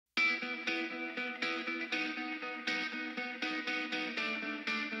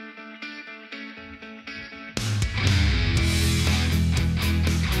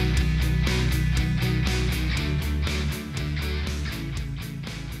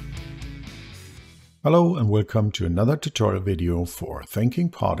Hello and welcome to another tutorial video for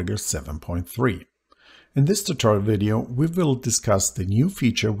thinkingParticles 7.3. In this tutorial video, we will discuss the new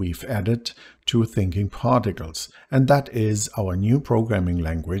feature we've added to thinkingParticles, and that is our new programming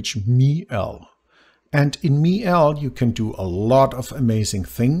language, MEL. And in MEL, you can do a lot of amazing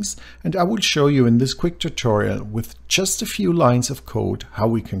things, and I will show you in this quick tutorial with just a few lines of code how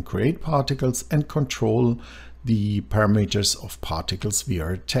we can create particles and control the parameters of particles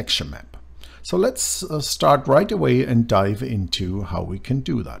via a texture map. So let's start right away and dive into how we can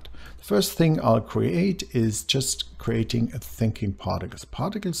do that. The first thing I'll create is just creating a thinking particles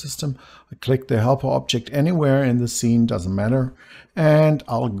particle system. I click the helper object anywhere in the scene, doesn't matter, and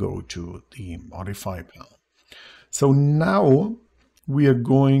I'll go to the modify panel. So now we are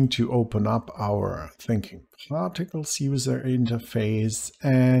going to open up our thinking particles user interface,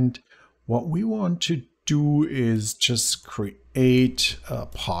 and what we want to do is just create a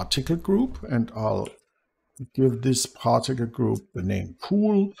particle group, and I'll give this particle group the name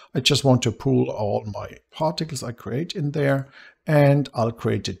pool. I just want to pool all my particles I create in there, and I'll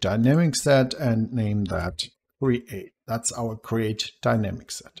create a dynamic set and name that create. That's our create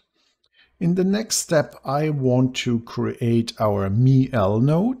dynamic set. In the next step, I want to create our MEL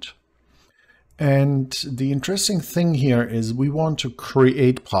node. And the interesting thing here is we want to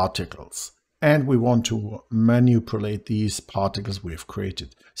create particles, and we want to manipulate these particles we've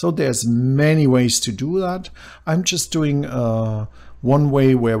created. So there's many ways to do that. I'm just doing one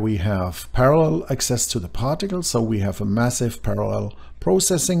way where we have parallel access to the particles. So we have a massive parallel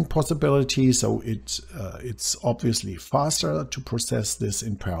processing possibility. So it's obviously faster to process this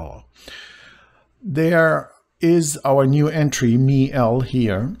in parallel. There is our new entry MEL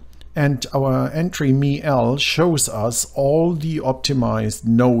here. And our entry MEL shows us all the optimized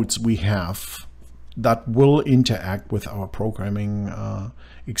nodes we have that will interact with our programming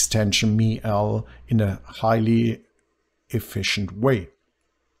extension MEL in a highly efficient way.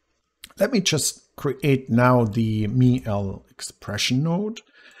 Let me just create now the MEL expression node,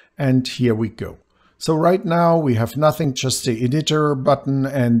 and here we go. So right now we have nothing, just the editor button,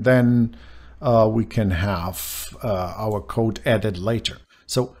 and then we can have our code added later.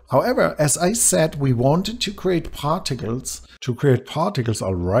 So, however, as I said, we wanted to create particles. To create particles,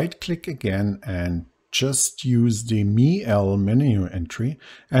 I'll right-click again and just use the MEL menu entry.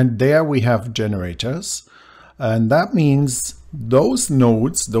 And there we have generators. And that means those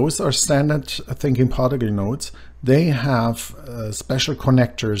nodes, those are standard thinking particle nodes, they have special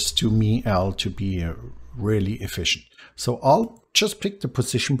connectors to MEL to be really efficient. So I'll just pick the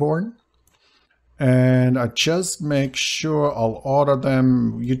position board. And I just make sure I'll order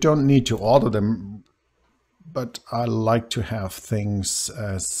them. You don't need to order them, but I like to have things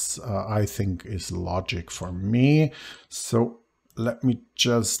as I think is logic for me. So let me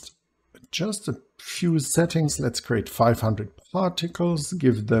just a few settings. Let's create 500 particles,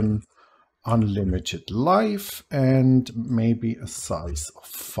 give them unlimited life, and maybe a size of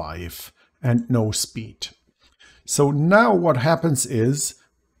 5 and no speed. So now what happens is,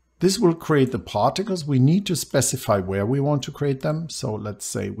 this will create the particles. We need to specify where we want to create them. So let's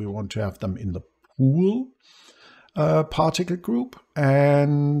say we want to have them in the pool particle group.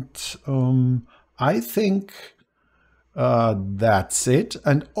 And I think that's it.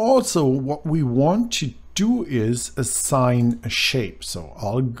 And also what we want to do is assign a shape. So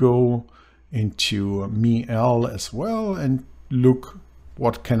I'll go into MEL as well and look,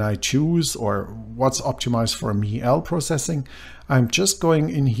 what can I choose or what's optimized for MEL processing. I'm just going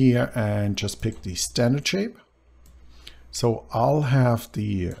in here and just pick the standard shape. So I'll have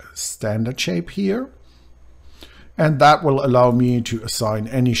the standard shape here. And that will allow me to assign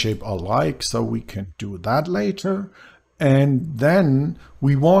any shape I like. So we can do that later. And then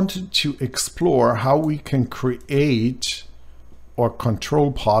we wanted to explore how we can create or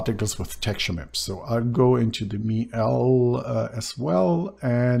control particles with texture maps. So I'll go into the MEL as well,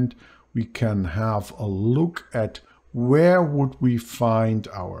 and we can have a look at where would we find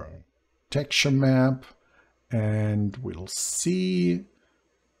our texture map, and we'll see.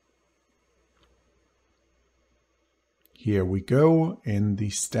 Here we go. In the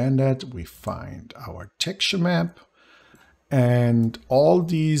standard, we find our texture map. And all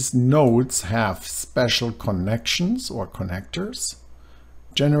these nodes have special connections or connectors,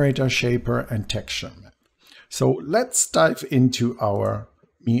 generator, shaper, and texture map. So let's dive into our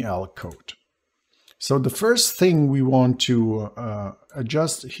MEL code. So the first thing we want to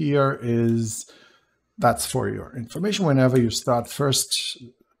adjust here is, that's for your information, whenever you start first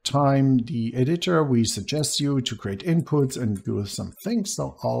time the editor, we suggest you to create inputs and do some things.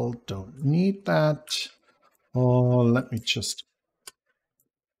 So I don't need that. Let me just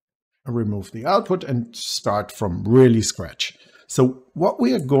remove the output and start from really scratch. So what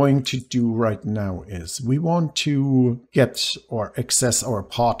we are going to do right now is we want to get or access our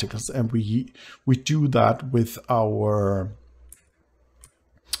particles, and we do that with our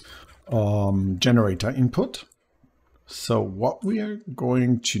generator input. So what we are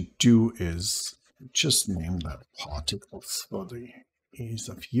going to do is just name that particles for the ease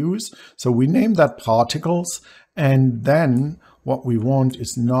of use. So we name that particles, and then what we want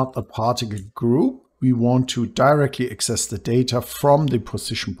is not a particle group. We want to directly access the data from the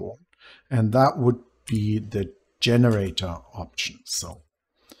position board, and that would be the generator option.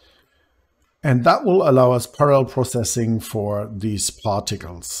 And that will allow us parallel processing for these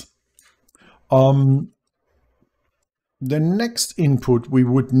particles. The next input we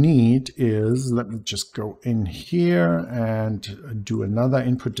would need is, let me just go in here and do another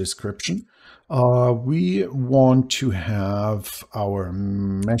input description. We want to have our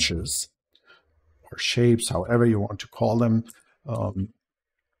meshes or shapes, however you want to call them, our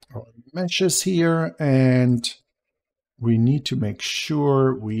meshes here, and we need to make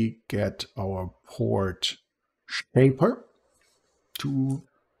sure we get our port shaper to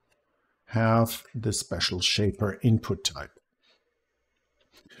have the special shaper input type.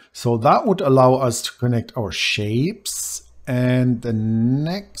 So that would allow us to connect our shapes. And the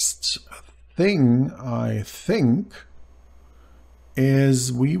next thing I think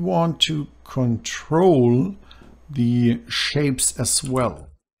is we want to control the shapes as well.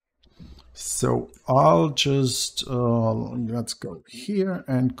 So I'll just, let's go here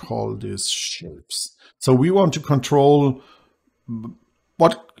and call this shapes. So we want to control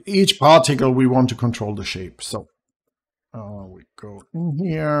each particle, we want to control the shape. So we go in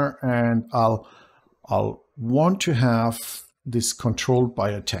here, and I'll want to have this controlled by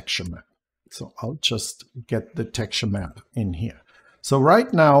a texture map. So I'll just get the texture map in here. So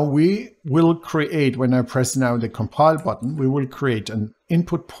right now we will create, when I press now the compile button, we will create an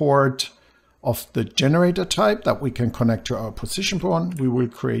input port of the generator type that we can connect to our position board. We will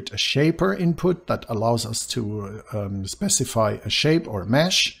create a shaper input that allows us to specify a shape or a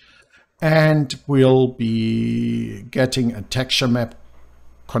mesh, and we'll be getting a texture map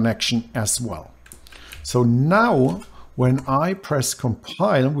connection as well. So now when I press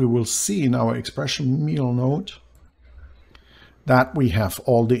compile, we will see in our expression meal node that we have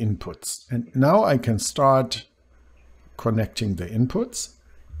all the inputs. And now I can start connecting the inputs.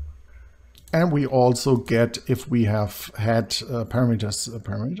 And we also get, if we have had parameters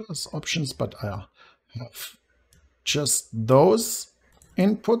options, but I have just those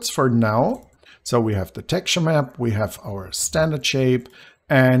inputs for now. So we have the texture map, we have our standard shape,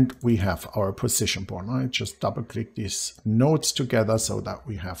 and we have our position board. I just double click these nodes together so that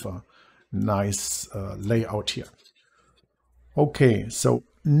we have a nice layout here. Okay, so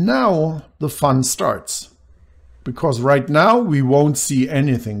now the fun starts. Because right now we won't see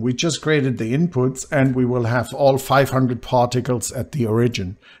anything. We just created the inputs and we will have all 500 particles at the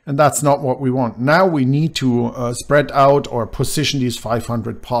origin. And that's not what we want. Now we need to spread out or position these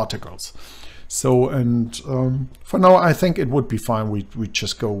 500 particles. So, and for now, I think it would be fine. We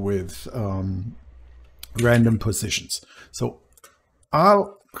just go with random positions. So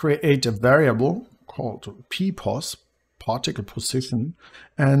I'll create a variable called ppos, particle position,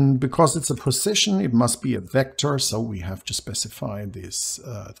 and because it's a position, it must be a vector, so we have to specify these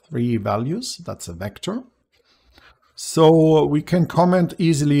 3 values. That's a vector. So we can comment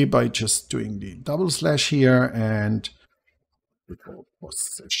easily by just doing the / here and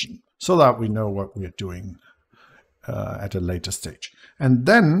position, so that we know what we're doing at a later stage. And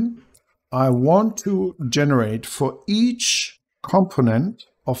then I want to generate for each component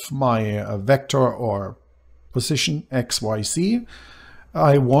of my vector or position X, Y, Z,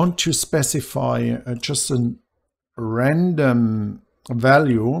 I want to specify just a random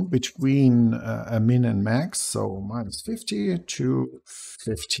value between a min and max, so -50 to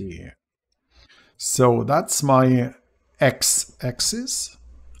 50. So that's my X axis.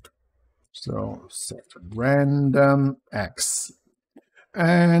 So set random X.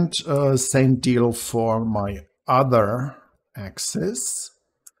 And same deal for my other axis.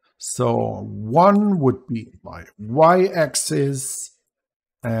 So 1 would be my y-axis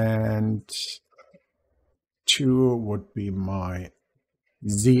and 2 would be my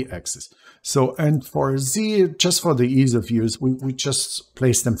z-axis. So, and for z, just for the ease of use, we just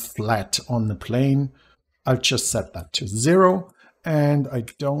place them flat on the plane. I'll just set that to 0, and I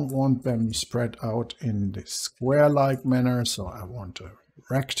don't want them spread out in the square-like manner, so I want a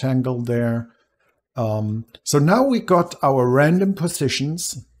rectangle there. So now we got our random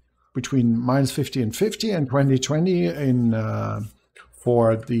positions between -50 and 50 and 20, 20 in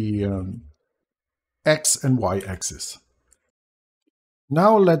for the X and Y axis.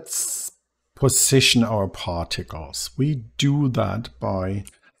 Now let's position our particles. We do that by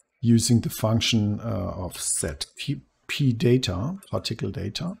using the function of set p data, particle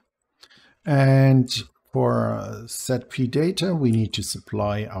data. And for set p data, we need to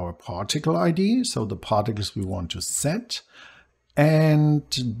supply our particle ID, so the particles we want to set. And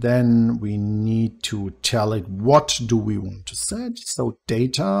then we need to tell it what do we want to set, so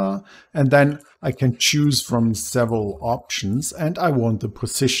data, and then I can choose from several options, and I want the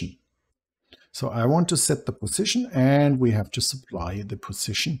position. So I want to set the position, and we have to supply the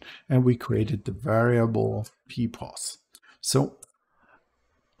position, and we created the variable ppos. So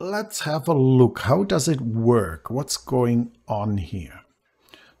let's have a look. How does it work? What's going on here?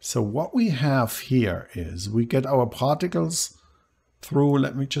 So what we have here is we get our particles through,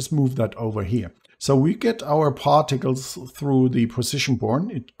 let me just move that over here. So we get our particles through the position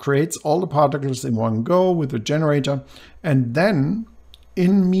board. It creates all the particles in one go with the generator. And then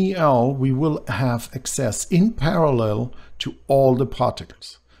in MEL, we will have access in parallel to all the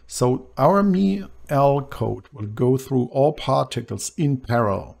particles. So our MEL code will go through all particles in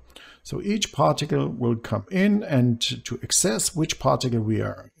parallel. So each particle will come in, and to access which particle we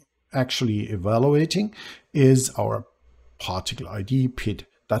are actually evaluating is our particle ID PID.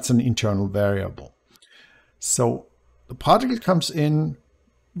 That's an internal variable. So the particle comes in,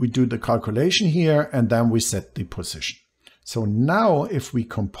 we do the calculation here, and then we set the position. So now if we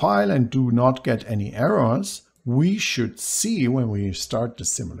compile and do not get any errors, we should see when we start the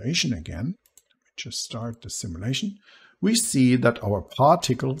simulation again, just start the simulation, we see that our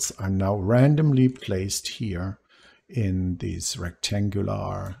particles are now randomly placed here in this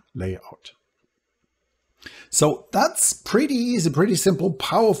rectangular layout. So that's pretty easy, pretty simple,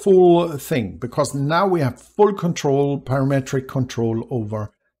 powerful thing, because now we have full control, parametric control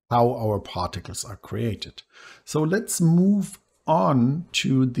over how our particles are created. So let's move on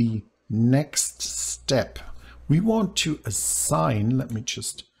to the next step. We want to assign, let me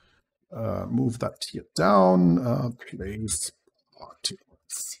just move that here down, place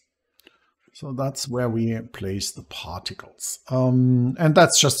particles. So that's where we place the particles. And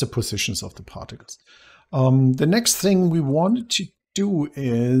that's just the positions of the particles. The next thing we wanted to do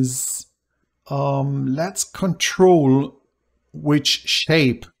is let's control which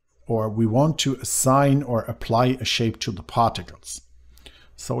shape, or we want to assign or apply a shape to the particles.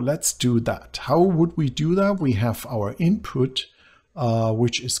 So let's do that. How would we do that? We have our input,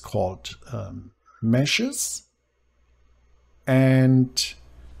 which is called meshes. And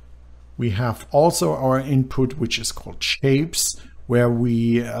we have also our input, which is called shapes, where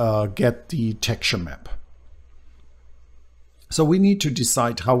we get the texture map. So we need to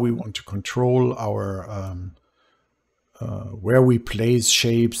decide how we want to control our where we place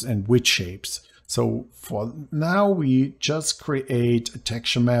shapes and which shapes. So for now, we just create a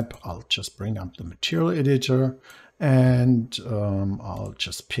texture map. I'll just bring up the material editor, and I'll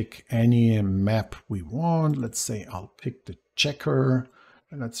just pick any map we want. Let's say I'll pick the checker,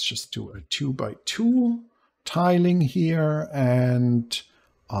 and let's just do a 2x2 tiling here, and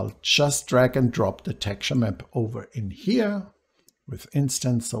I'll just drag and drop the texture map over in here with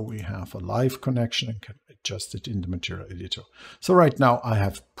instance, so we have a live connection and can adjust it in the material editor. So right now I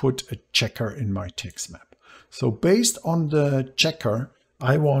have put a checker in my text map. So based on the checker,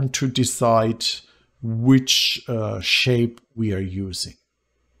 I want to decide which shape we are using.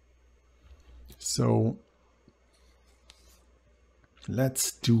 So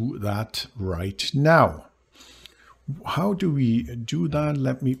let's do that right now. How do we do that?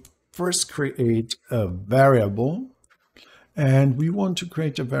 Let me first create a variable. And we want to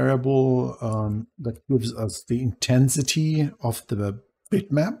create a variable that gives us the intensity of the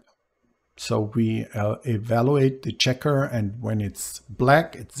bitmap. So we evaluate the checker, and when it's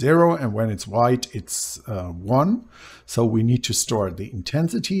black, it's 0, and when it's white, it's 1. So we need to store the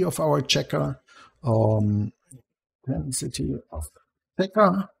intensity of our checker. Intensity of the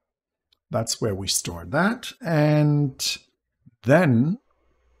checker. That's where we store that. And then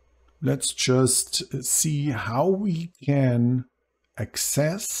let's just see how we can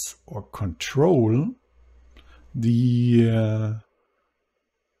access or control the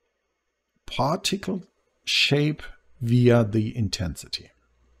particle shape via the intensity.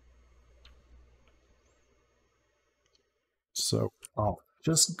 So I'll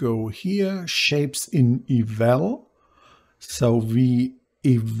just go here, shapes in eval. So we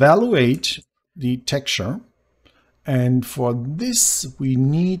evaluate the texture. And for this, we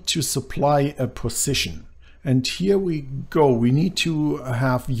need to supply a position. And here we go. We need to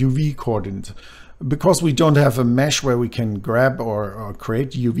have UV coordinates. because we don't have a mesh where we can grab or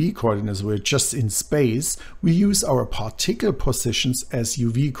create UV coordinates, we're just in space, we use our particle positions as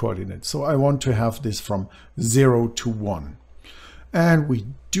UV coordinates. So I want to have this from 0 to 1. And we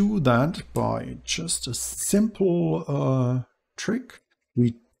do that by just a simple trick.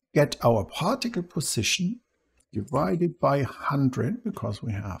 We get our particle position divided by 100, because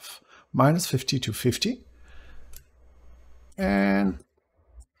we have minus 50 to 50. And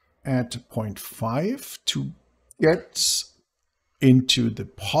at 0.5 to get into the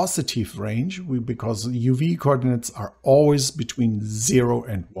positive range, because UV coordinates are always between 0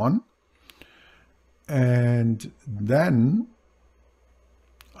 and 1. And then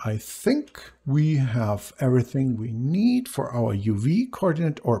I think we have everything we need for our UV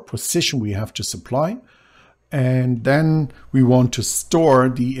coordinate or position we have to supply. And then we want to store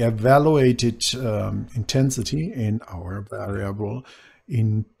the evaluated intensity in our variable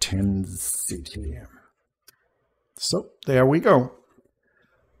intensity. So there we go.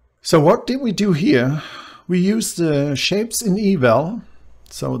 So what did we do here? We used the shapes in eval.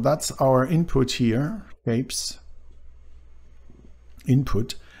 So that's our input here, shapes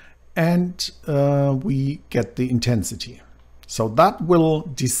input. And we get the intensity. So that will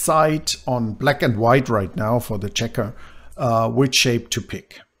decide on black and white right now for the checker which shape to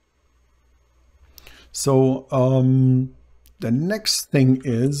pick. So the next thing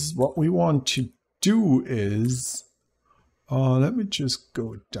is what we want to do is, let me just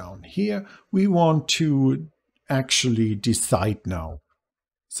go down here. We want to actually decide now.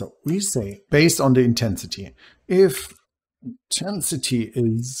 So we say based on the intensity, if intensity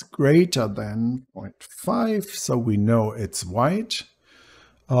is greater than 0.5, so we know it's white.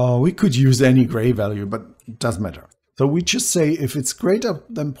 We could use any gray value, but it doesn't matter. So we just say if it's greater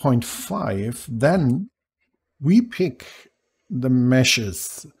than 0.5, then we pick the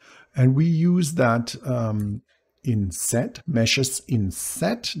meshes, and we use that in set, meshes in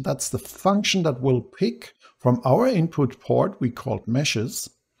set. That's the function that will pick from our input port, we called meshes.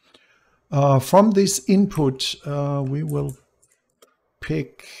 From this input, we will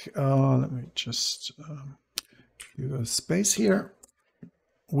pick, let me just give a space here.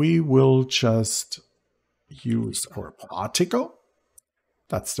 We will just use our particle.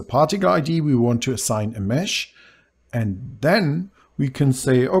 That's the particle ID. We want to assign a mesh. And then we can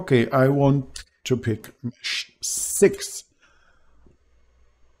say, okay, I want to pick mesh 6.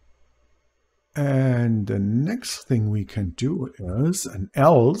 And the next thing we can do is an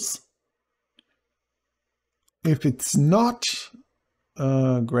else. If it's not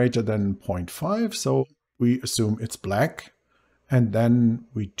greater than 0.5, so we assume it's black. And then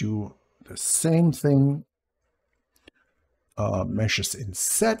we do the same thing. Meshes in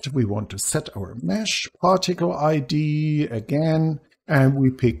set. We want to set our mesh particle ID again, and we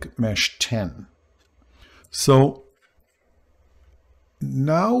pick mesh 10. So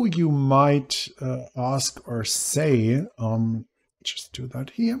now you might ask or say, just do that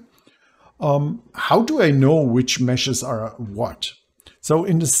here. How do I know which meshes are what? So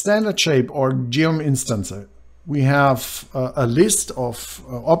in the standard shape or geom instance, we have a list of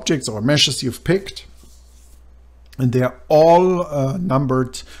objects or meshes you've picked, and they're all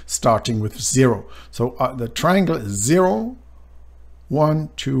numbered starting with 0. So the triangle is 0, 1,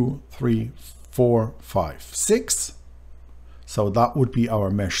 2, 3, 4, 5, 6. So that would be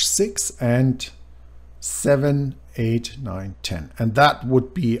our mesh 6, and 7, 8, 9, 10. And that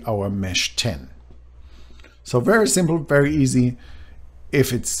would be our mesh 10. So very simple, very easy.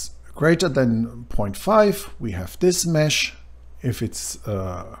 If it's greater than 0.5, we have this mesh. If it's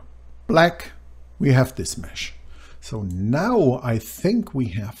black, we have this mesh. So now I think we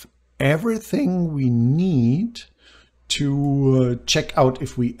have everything we need to check out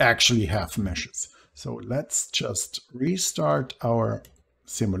if we actually have meshes. So let's just restart our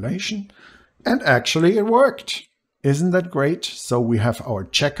simulation. And actually it worked. Isn't that great? So we have our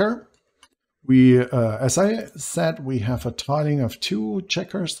checker. We, as I said, we have a tiling of 2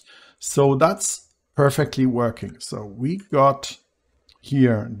 checkers. So that's perfectly working. So we got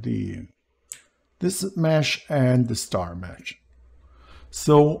here this mesh and the star mesh.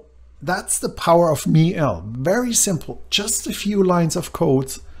 So that's the power of MEL. Very simple, just a few lines of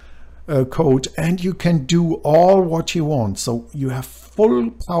code, and you can do all what you want. So you have full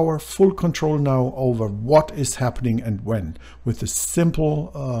power, full control now over what is happening and when with a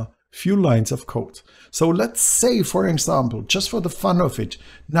simple few lines of code. So let's say, for example, just for the fun of it,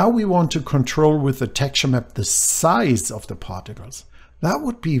 now we want to control with the texture map the size of the particles. That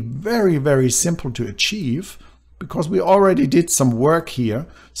would be very, very simple to achieve because we already did some work here.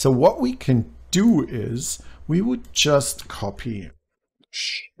 So what we can do is we would just copy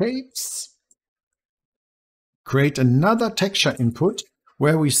shapes create another texture input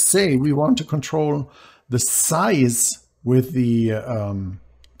where we say we want to control the size with the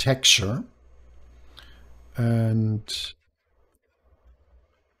texture. And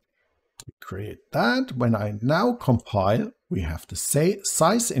create that. When I now compile, we have the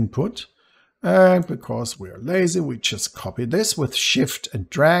size input. And because we're lazy, we just copy this with Shift and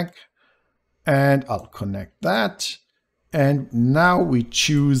drag. And I'll connect that. And now we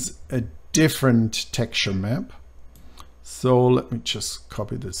choose a different texture map. So let me just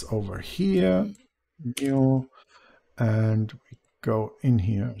copy this over here. New. And we go in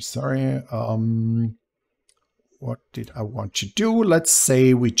here. Sorry. What did I want to do? Let's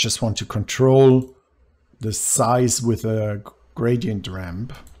say we just want to control the size with a gradient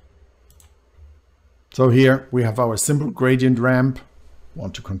ramp. So here we have our simple gradient ramp.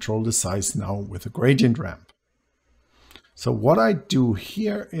 Want to control the size now with a gradient ramp. So what I do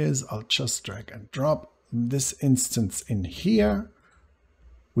here is I'll just drag and drop this instance in here.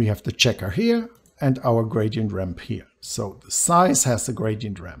 We have the checker here and our gradient ramp here. So the size has the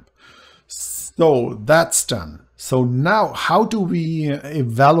gradient ramp. So that's done. So now how do we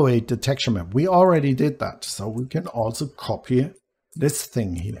evaluate the texture map? We already did that. So we can also copy this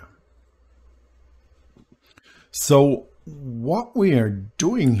thing here. So what we are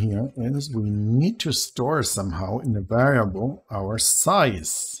doing here is we need to store somehow in a variable our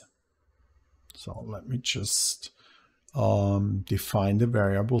size. So let me just define the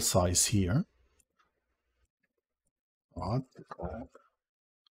variable size here.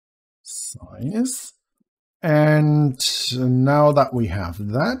 Size. And now that we have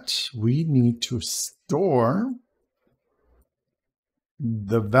that, we need to store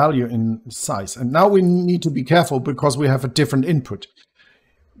the value in size. And now we need to be careful because we have a different input.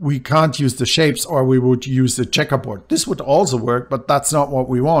 We can't use the shapes, or we would use the checkerboard. This would also work, but that's not what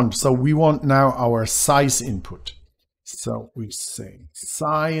we want. So we want now our size input. So we say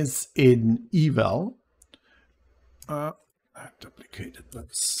size in eval. I duplicated that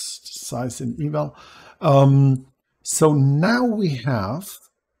size in eval. So now we have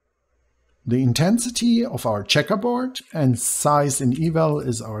the intensity of our checkerboard, and size in eval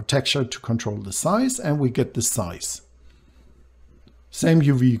is our texture to control the size, and we get the size. Same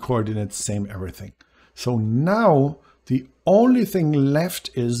UV coordinates, same everything. So now the only thing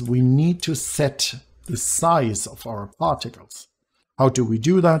left is we need to set the size of our particles. How do we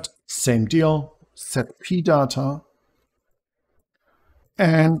do that? Same deal, set p data.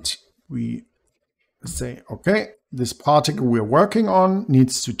 And we say, okay, this particle we're working on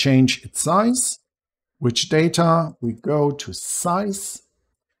needs to change its size. Which data? We go to size.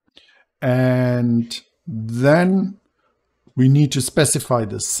 And then we need to specify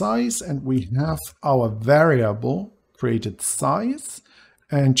the size. And we have our variable created size.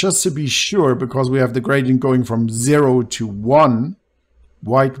 And just to be sure, because we have the gradient going from 0 to 1,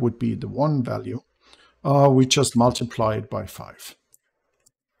 white would be the 1 value, we just multiply it by 5.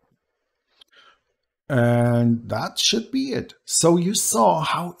 And that should be it. So you saw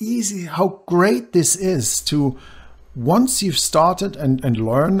how easy, how great this is to, once you've started and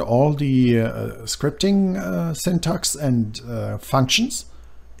learned all the scripting syntax and functions,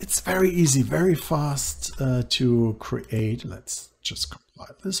 it's very easy, very fast to create. Let's just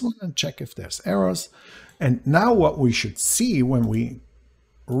compile this one and check if there's errors. And now what we should see when we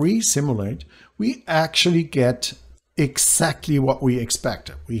re-simulate, we actually get exactly what we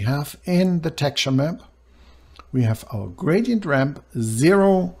expected. We have in the texture map, we have our gradient ramp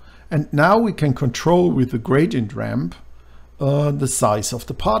 0, and now we can control with the gradient ramp the size of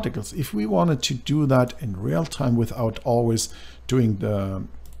the particles. If we wanted to do that in real time without always doing the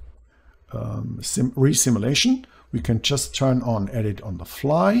re-simulation, we can just turn on edit on the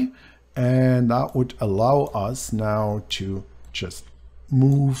fly, and that would allow us now to just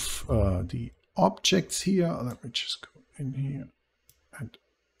move the objects here. Let me just go in here and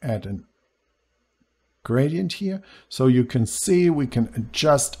add a gradient here. So you can see we can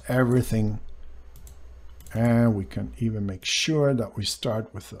adjust everything, and we can even make sure that we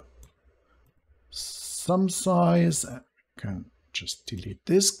start with some size, and we can just delete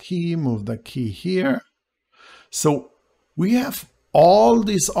this key, move the key here. So we have all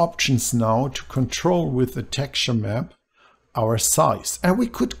these options now to control with the texture map our size, and we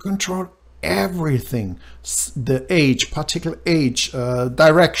could control everything, the age, particle age,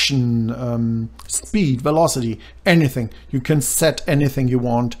 direction, speed, velocity, anything. You can set anything you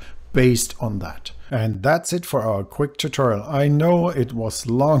want based on that. And that's it for our quick tutorial. I know it was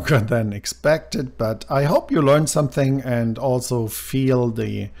longer than expected, but I hope you learned something and also feel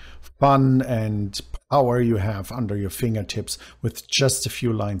the fun and power you have under your fingertips with just a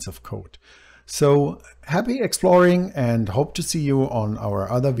few lines of code. So happy exploring and hope to see you on our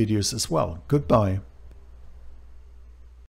other videos as well. Goodbye.